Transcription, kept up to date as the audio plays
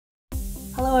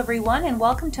Hello everyone, and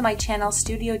welcome to my channel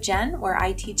studiojen, where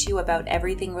I teach you about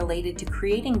everything related to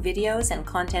creating videos and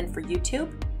content for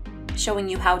YouTube, showing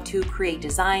you how to create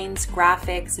designs,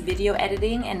 graphics, video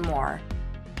editing, and more.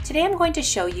 Today I'm going to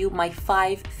show you my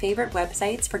 5 favorite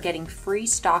websites for getting free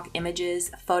stock images,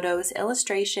 photos,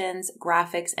 illustrations,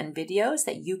 graphics, and videos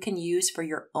that you can use for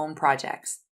your own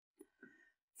projects.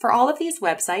 For all of these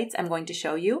websites I'm going to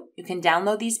show you, you can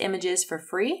download these images for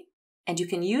free, and you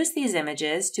can use these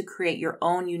images to create your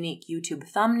own unique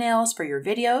YouTube thumbnails for your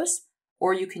videos,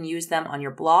 or you can use them on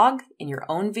your blog, in your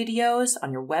own videos,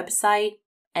 on your website,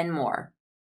 and more.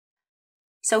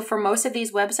 So for most of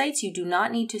these websites, you do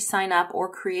not need to sign up or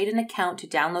create an account to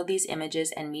download these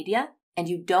images and media, and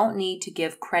you don't need to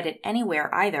give credit anywhere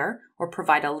either, or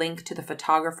provide a link to the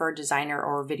photographer, designer,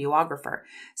 or videographer.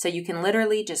 So you can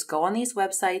literally just go on these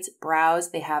websites,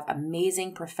 browse. They have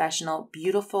amazing, professional,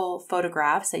 beautiful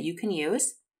photographs that you can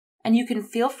use, and you can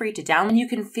feel free to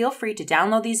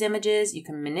download these images. You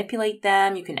can manipulate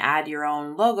them. You can add your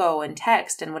own logo and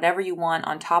text and whatever you want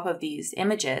on top of these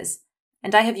images.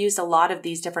 And I have used a lot of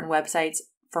these different websites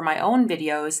for my own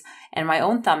videos and my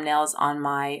own thumbnails on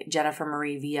my Jennifer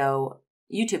Marievo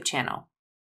YouTube channel.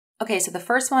 Okay, so the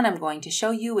first one I'm going to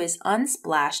show you is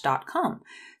unsplash.com.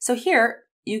 So here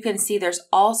you can see there's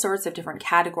all sorts of different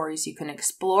categories you can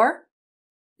explore.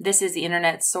 This is the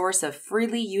internet source of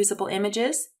freely usable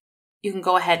images. You can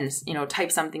go ahead and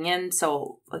type something in.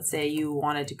 So let's say you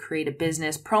wanted to create a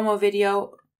business promo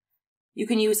video. You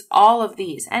can use all of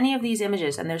these, any of these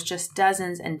images, and there's just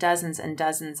dozens and dozens and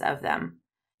dozens of them.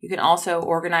 You can also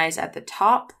organize at the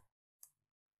top.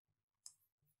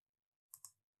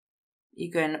 You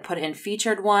can put in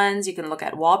featured ones. You can look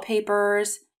at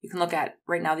wallpapers. You can look at,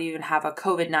 right now they even have a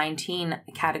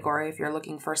COVID-19 category if you're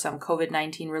looking for some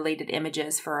COVID-19 related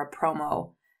images for a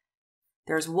promo.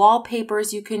 There's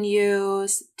wallpapers you can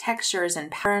use, textures and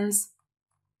patterns,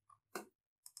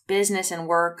 business and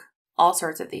work, all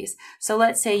sorts of these. So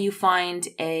let's say you find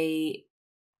a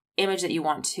image that you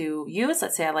want to use.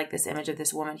 Let's say I like this image of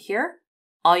this woman here.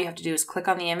 All you have to do is click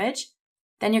on the image.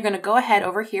 Then you're going to go ahead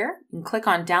over here and click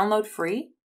on download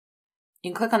free.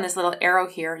 You can click on this little arrow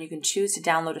here and you can choose to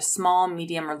download a small,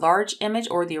 medium, or large image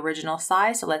or the original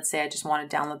size. So let's say I just want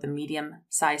to download the medium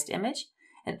sized image,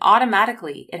 and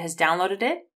automatically it has downloaded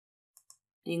it.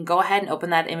 You can go ahead and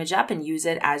open that image up and use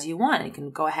it as you want. You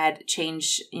can go ahead,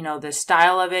 change, the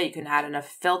style of it. You can add in a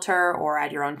filter or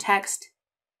add your own text.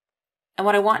 And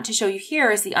what I want to show you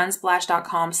here is the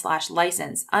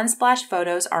unsplash.com/license. Unsplash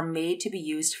photos are made to be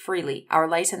used freely. Our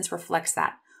license reflects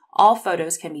that. All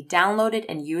photos can be downloaded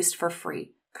and used for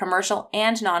free, commercial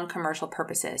and non-commercial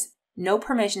purposes. No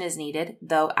permission is needed,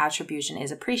 though attribution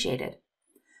is appreciated.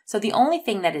 So the only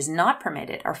thing that is not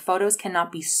permitted are photos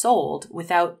cannot be sold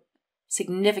without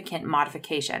significant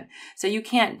modification. So you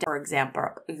can't, for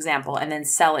example, and then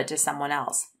sell it to someone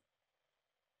else.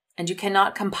 And you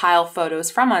cannot compile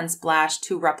photos from Unsplash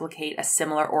to replicate a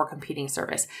similar or competing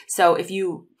service. So if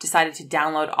you decided to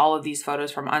download all of these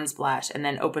photos from Unsplash and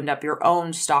then opened up your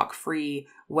own stock-free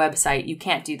website, you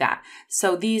can't do that.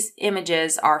 So these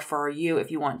images are for you if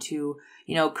you want to,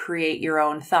 create your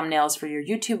own thumbnails for your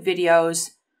YouTube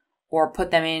videos, or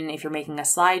put them in if you're making a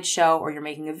slideshow or you're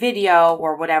making a video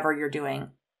or whatever you're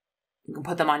doing. You can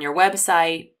put them on your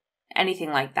website,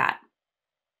 anything like that.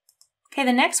 Okay,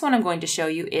 the next one I'm going to show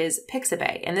you is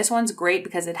Pixabay, and this one's great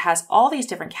because it has all these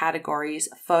different categories: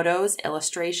 photos,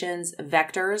 illustrations,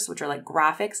 vectors, which are like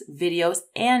graphics, videos,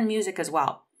 and music as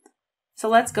well. So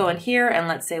let's go in here and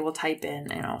let's say we'll type in,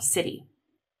 city.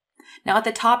 Now at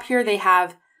the top here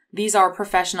these are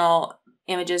professional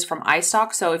images from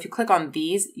iStock. So if you click on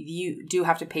these, you do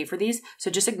have to pay for these. So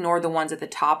just ignore the ones at the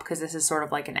top because this is sort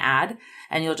of like an ad,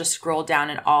 and you'll just scroll down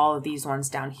and all of these ones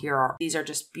down here these are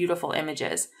just beautiful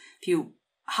images. If you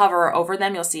hover over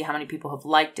them, you'll see how many people have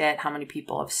liked it, how many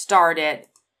people have starred it.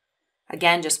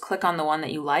 Again, just click on the one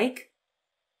that you like.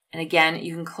 And again,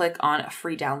 you can click on a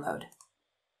free download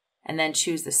and then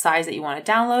choose the size that you want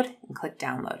to download and click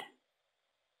download.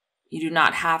 You do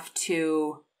not have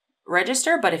to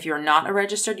register, but if you're not a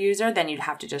registered user, then you'd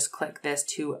have to just click this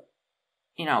to,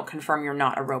 confirm you're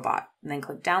not a robot, and then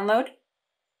click download.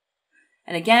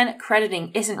 And again,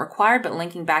 crediting isn't required, but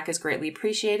linking back is greatly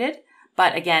appreciated.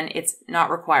 But again, it's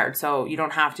not required, so you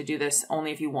don't have to do this,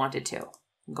 only if you wanted to.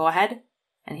 Go ahead,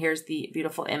 and here's the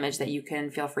beautiful image that you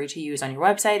can feel free to use on your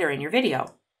website or in your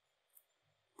video.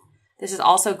 This is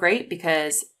also great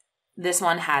because this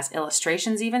one has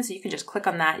illustrations even, so you can just click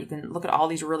on that. You can look at all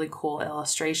these really cool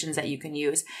illustrations that you can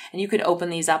use, and you could open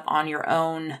these up on your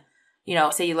own you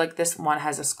know, say you like this one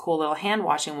has this cool little hand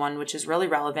washing one, which is really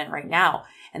relevant right now.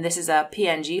 And this is a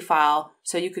PNG file.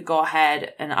 So you could go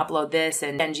ahead and upload this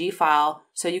and PNG file.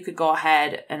 So you could go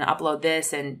ahead and upload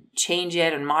this and change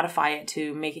it and modify it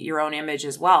to make it your own image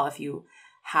as well. If you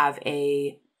have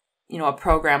a, you know, a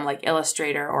program like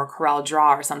Illustrator or Corel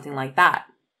Draw or something like that.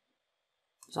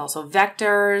 There's also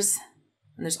vectors,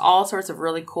 and there's all sorts of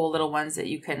really cool little ones that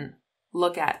you can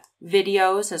look at.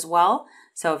 Videos as well.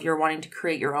 So if you're wanting to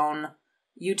create your own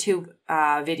YouTube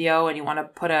video and you want to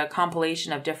put a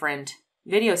compilation of different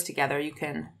videos together, you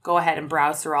can go ahead and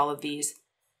browse through all of these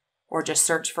or just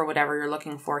search for whatever you're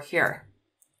looking for here.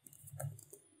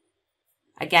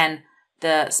 Again,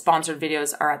 the sponsored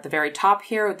videos are at the very top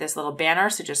here with this little banner.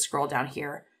 So just scroll down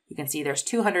here. You can see there's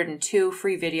 202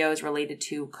 free videos related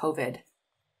to COVID.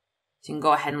 So you can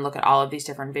go ahead and look at all of these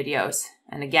different videos.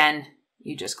 And again,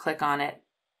 you just click on it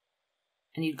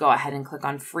and you go ahead and click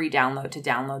on free download to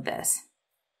download this.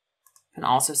 You can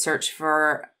also search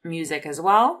for music as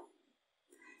well.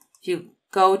 If you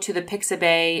go to the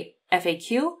Pixabay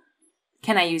FAQ,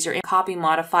 can I use your copy,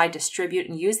 modify, distribute,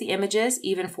 and use the images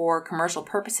even for commercial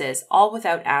purposes, all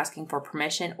without asking for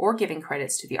permission or giving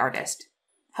credits to the artist?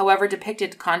 However,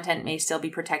 depicted content may still be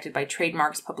protected by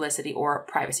trademarks, publicity, or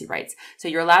privacy rights. So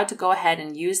you're allowed to go ahead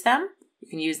and use them. You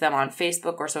can use them on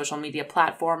Facebook or social media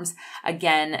platforms.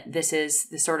 Again, this is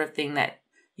the sort of thing that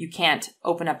you can't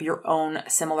open up your own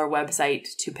similar website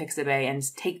to Pixabay and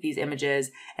take these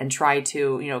images and try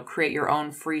to, you know, create your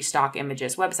own free stock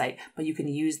images website, but you can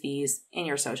use these in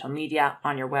your social media,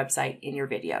 on your website, in your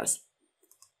videos.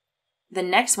 The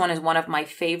next one is one of my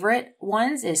favorite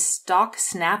ones is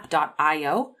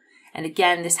stocksnap.io. And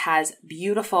again, this has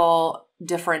beautiful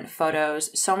different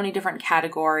photos, so many different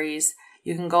categories.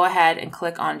 You can go ahead and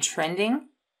click on trending.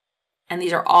 And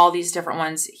these are all these different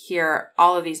ones here.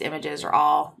 All of these images are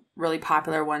all really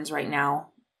popular ones right now.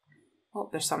 Oh,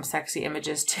 there's some sexy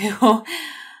images too.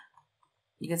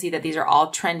 You can see that these are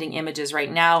all trending images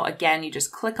right now. Again, you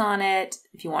just click on it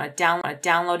if you want to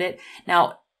download it.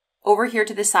 Now, over here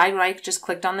to the side, when I just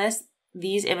clicked on this,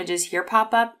 these images here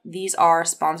pop up. These are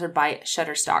sponsored by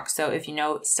Shutterstock. So if you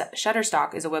know,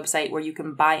 Shutterstock is a website where you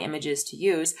can buy images to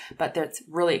use, but it's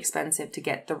really expensive to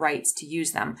get the rights to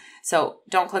use them. So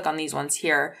don't click on these ones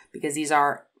here because these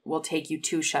will take you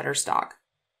to Shutterstock.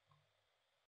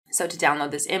 So to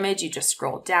download this image, you just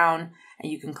scroll down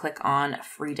and you can click on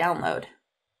free download.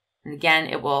 And again,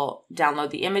 it will download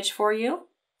the image for you.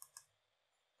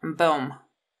 And boom,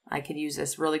 I could use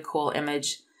this really cool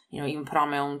image. You know, even put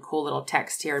on my own cool little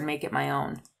text here and make it my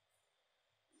own.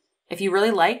 If you really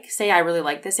like, say I really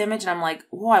like this image and I'm like,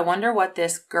 oh, I wonder what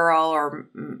this girl or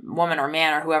woman or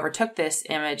man or whoever took this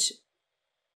image.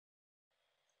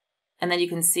 And then you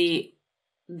can see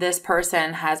this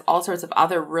person has all sorts of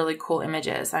other really cool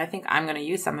images. I think I'm going to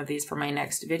use some of these for my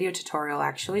next video tutorial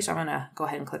actually. So I'm going to go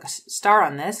ahead and click a star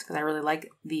on this because I really like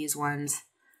these ones,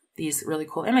 these really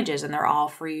cool images, and they're all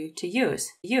free to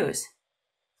use.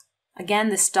 Again,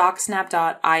 the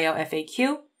stocksnap.io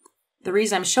FAQ. The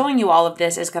reason I'm showing you all of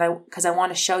this is because I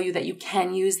want to show you that you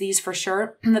can use these for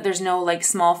sure, that there's no like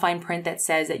small fine print that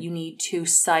says that you need to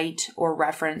cite or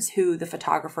reference who the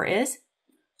photographer is.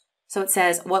 So it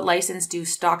says, what license do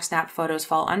StockSnap photos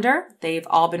fall under? They've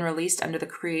all been released under the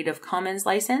Creative Commons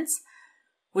license,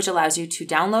 which allows you to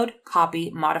download,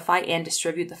 copy, modify, and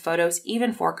distribute the photos,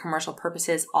 even for commercial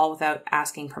purposes, all without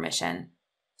asking permission.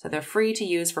 So they're free to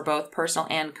use for both personal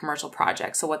and commercial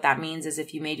projects. So what that means is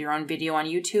if you made your own video on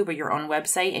YouTube or your own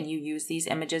website and you use these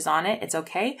images on it, it's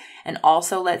okay. And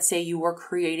also, let's say you were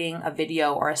creating a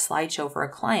video or a slideshow for a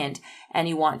client and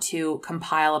you want to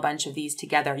compile a bunch of these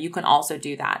together, you can also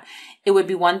do that. It would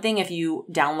be one thing if you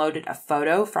downloaded a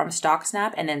photo from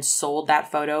StockSnap and then sold that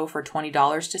photo for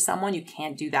 $20 to someone. You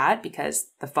can't do that because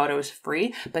the photo is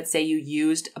free. But say you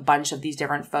used a bunch of these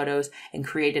different photos and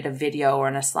created a video or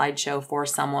a slideshow for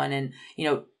someone, and you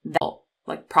know, that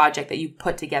like project that you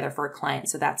put together for a client.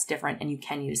 So that's different and you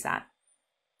can use that.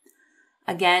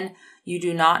 Again, you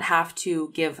do not have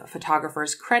to give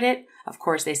photographers credit. Of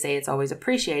course, they say it's always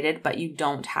appreciated, but you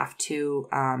don't have to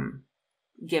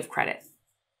give credit.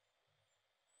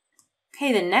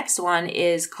 Okay, the next one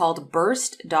is called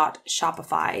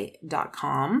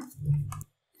burst.shopify.com.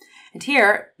 And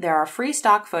here, there are free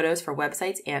stock photos for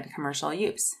websites and commercial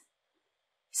use.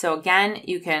 So again,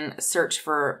 you can search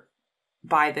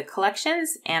by the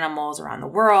collections, animals around the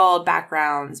world,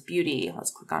 backgrounds, beauty.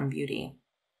 Let's click on beauty.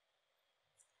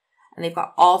 And they've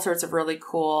got all sorts of really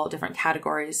cool different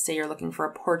categories. Say you're looking for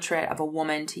a portrait of a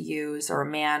woman to use or a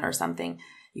man or something.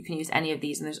 You can use any of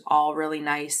these and there's all really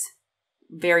nice,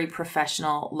 very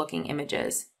professional looking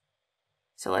images.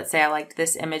 So let's say I liked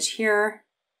this image here.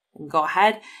 Go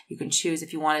ahead. You can choose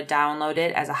if you want to download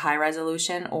it as a high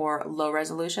resolution or low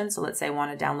resolution. So let's say I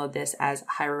want to download this as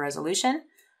higher resolution.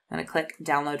 I'm going to click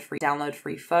download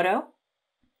free photo.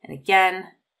 And again,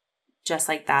 just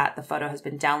like that, the photo has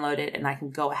been downloaded and I can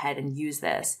go ahead and use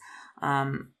this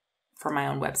for my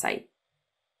own website.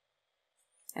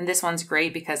 And this one's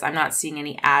great because I'm not seeing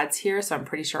any ads here. So I'm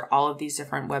pretty sure all of these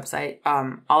different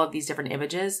all of these different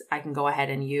images I can go ahead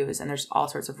and use. And there's all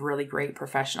sorts of really great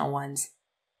professional ones.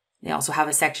 They also have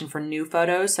a section for new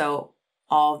photos. So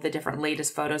all of the different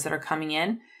latest photos that are coming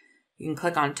in, you can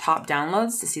click on top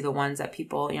downloads to see the ones that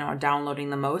people, are downloading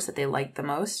the most, that they like the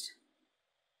most.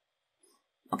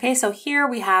 Okay, so here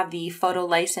we have the photo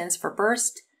license for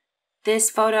Burst. This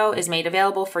photo is made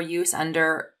available for use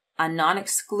under a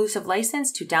non-exclusive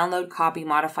license to download, copy,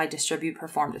 modify, distribute,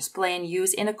 perform, display, and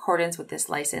use in accordance with this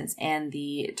license and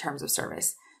the terms of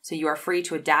service. So you are free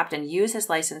to adapt and use this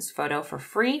licensed photo for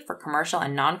free for commercial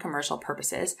and non-commercial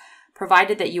purposes,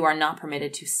 provided that you are not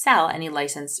permitted to sell any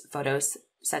licensed photos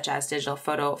such as digital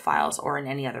photo files or in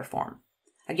any other form.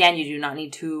 Again, you do not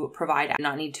need to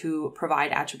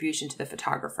provide attribution to the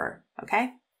photographer,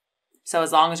 okay? So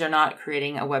as long as you're not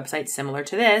creating a website similar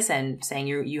to this and saying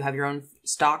you have your own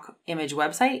stock image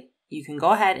website, you can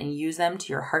go ahead and use them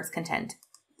to your heart's content.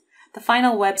 The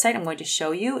final website I'm going to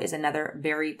show you is another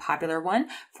very popular one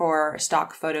for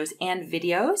stock photos and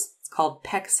videos. It's called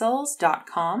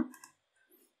pexels.com.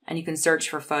 And you can search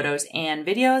for photos and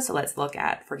videos. So let's look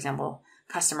at, for example,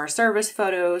 customer service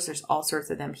photos. There's all sorts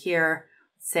of them here.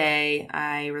 Say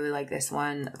I really like this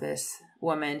one, this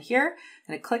woman here.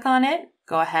 I'm going to click on it.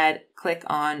 Go ahead, click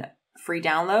on free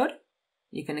download.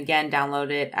 You can again download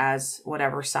it as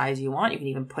whatever size you want. You can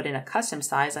even put in a custom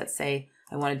size. Let's say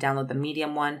I want to download the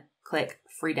medium one. Click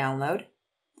free download.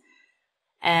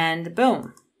 And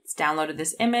boom, it's downloaded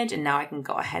this image and now I can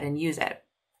go ahead and use it.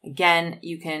 Again,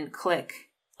 you can click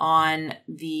on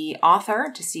the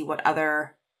author to see what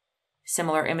other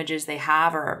similar images they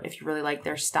have or if you really like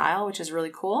their style, which is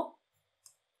really cool.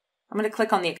 I'm going to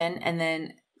click on the and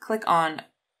then click on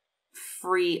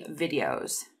free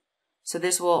videos. So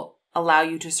this will allow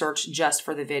you to search just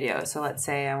for the video. So let's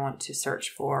say I want to search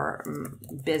for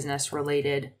business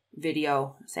related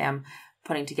video. Say I'm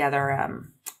putting together,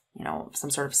 some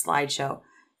sort of slideshow.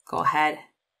 Go ahead,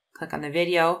 click on the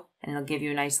video, and it'll give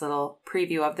you a nice little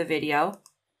preview of the video.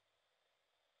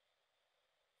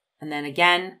 And then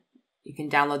again, you can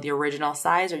download the original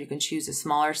size or you can choose a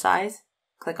smaller size.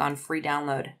 Click on free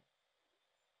download.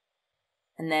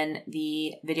 And then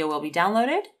the video will be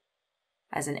downloaded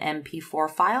as an MP4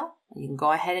 file. You can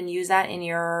go ahead and use that in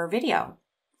your video.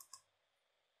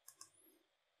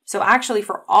 So actually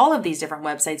for all of these different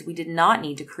websites, we did not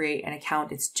need to create an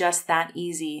account. It's just that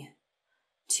easy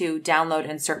to download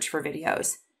and search for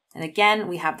videos. And again,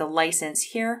 we have the license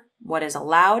here, what is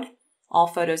allowed. All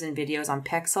photos and videos on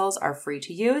Pexels are free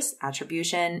to use.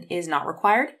 Attribution is not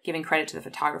required. Giving credit to the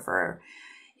photographer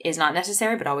is not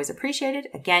necessary, but always appreciated.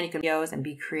 Again, you can videos and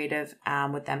be creative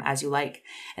with them as you like.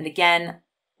 And again,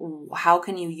 how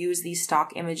can you use these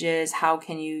stock images? How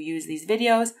can you use these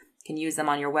videos? You can use them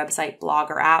on your website, blog,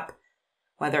 or app,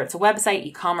 whether it's a website,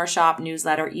 e-commerce shop,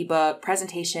 newsletter, ebook,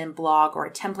 presentation, blog, or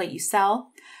a template you sell.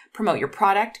 Promote your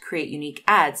product, create unique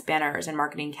ads, banners, and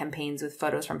marketing campaigns with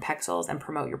photos from Pexels and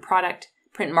promote your product.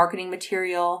 Print marketing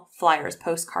material, flyers,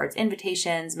 postcards,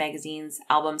 invitations, magazines,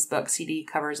 albums, books, CD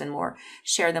covers, and more.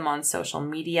 Share them on social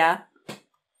media.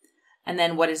 And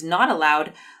then what is not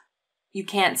allowed, you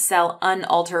can't sell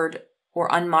unaltered or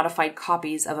unmodified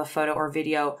copies of a photo or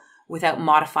video without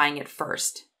modifying it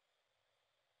first.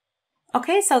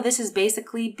 Okay, so this has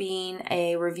basically been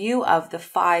a review of the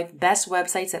 5 best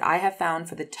websites that I have found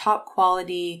for the top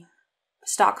quality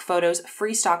stock photos,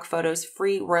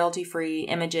 free royalty-free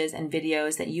images and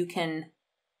videos that you can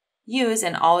use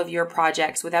in all of your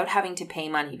projects without having to pay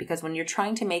money. Because when you're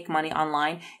trying to make money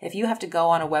online, if you have to go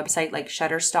on a website like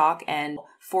Shutterstock and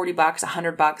 $40,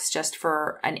 $100 just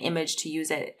for an image to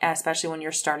use it, especially when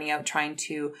you're starting out trying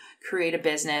to create a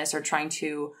business or trying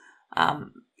to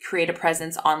create a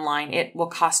presence online, it will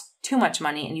cost too much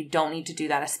money and you don't need to do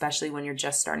that, especially when you're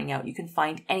just starting out. You can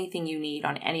find anything you need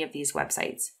on any of these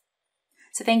websites.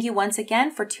 So thank you once again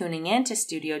for tuning in to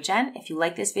Studio Jen. If you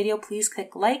like this video, please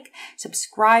click like,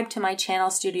 subscribe to my channel,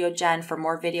 Studio Jen, for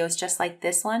more videos just like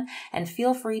this one, and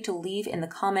feel free to leave in the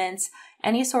comments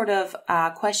any sort of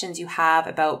questions you have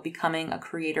about becoming a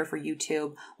creator for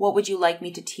YouTube. What would you like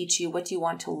me to teach you? What do you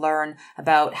want to learn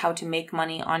about how to make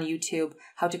money on YouTube,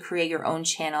 how to create your own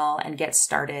channel and get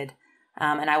started?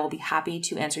 and I will be happy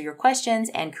to answer your questions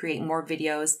and create more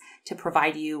videos to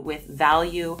provide you with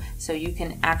value so you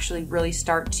can actually really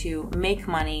start to make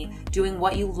money doing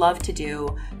what you love to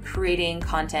do, creating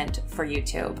content for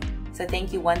YouTube. So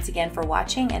thank you once again for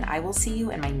watching, and I will see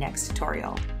you in my next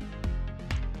tutorial.